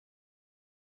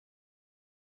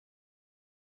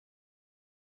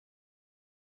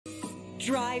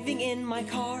Driving in my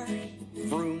car,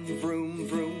 vroom, vroom,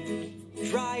 vroom.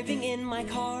 Driving in my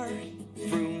car,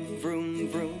 vroom, vroom,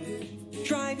 vroom.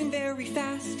 Driving very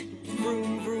fast,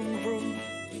 vroom, vroom, vroom.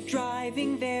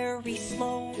 Driving very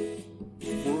slow,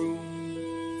 vroom,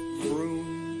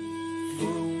 vroom,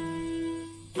 vroom.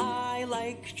 I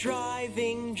like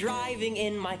driving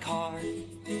in my car.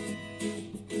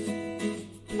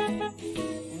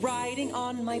 Riding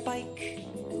on my bike,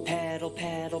 pedal,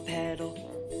 pedal, pedal.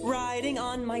 Riding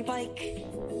on my bike,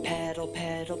 pedal,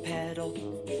 pedal, pedal.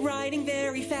 Riding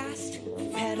very fast,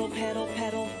 pedal, pedal,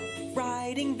 pedal.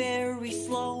 Riding very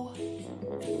slow,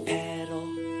 pedal,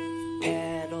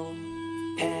 pedal,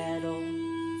 pedal.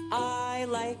 I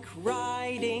like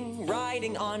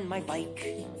riding on my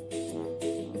bike.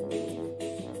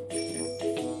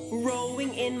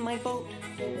 Rowing in my boat,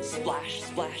 splash,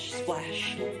 splash,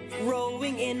 splash.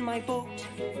 Rowing in my boat,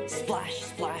 splash,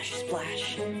 splash,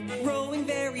 splash. Rowing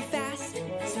very fast,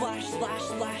 splash, splash,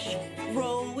 splash.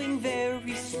 Rowing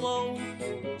very slow,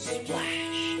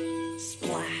 splash,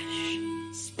 splash,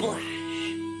 splash.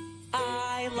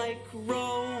 I like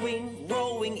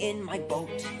rowing in my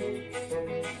boat.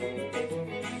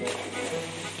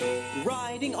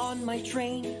 Riding on my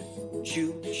train,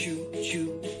 choo, choo,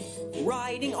 choo.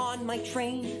 Riding on my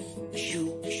train,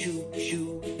 choo, choo,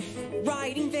 choo.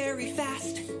 Riding very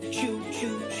fast, choo,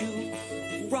 choo, choo.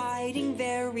 Riding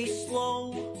very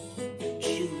slow,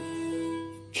 choo,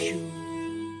 choo,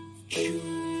 choo.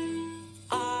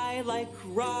 I like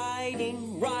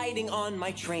riding on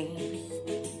my train.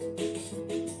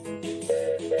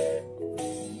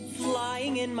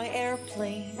 Flying in my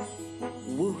airplane,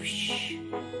 whoosh,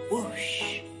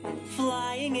 whoosh.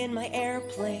 Flying in my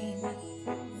airplane,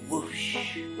 whoosh,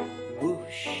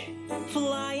 whoosh.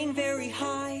 Flying very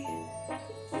high,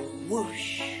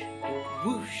 whoosh,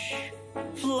 whoosh.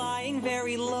 Flying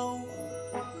very low,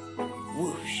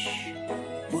 whoosh,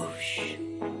 whoosh.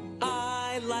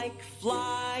 I like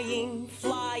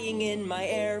flying in my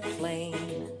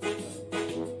airplane.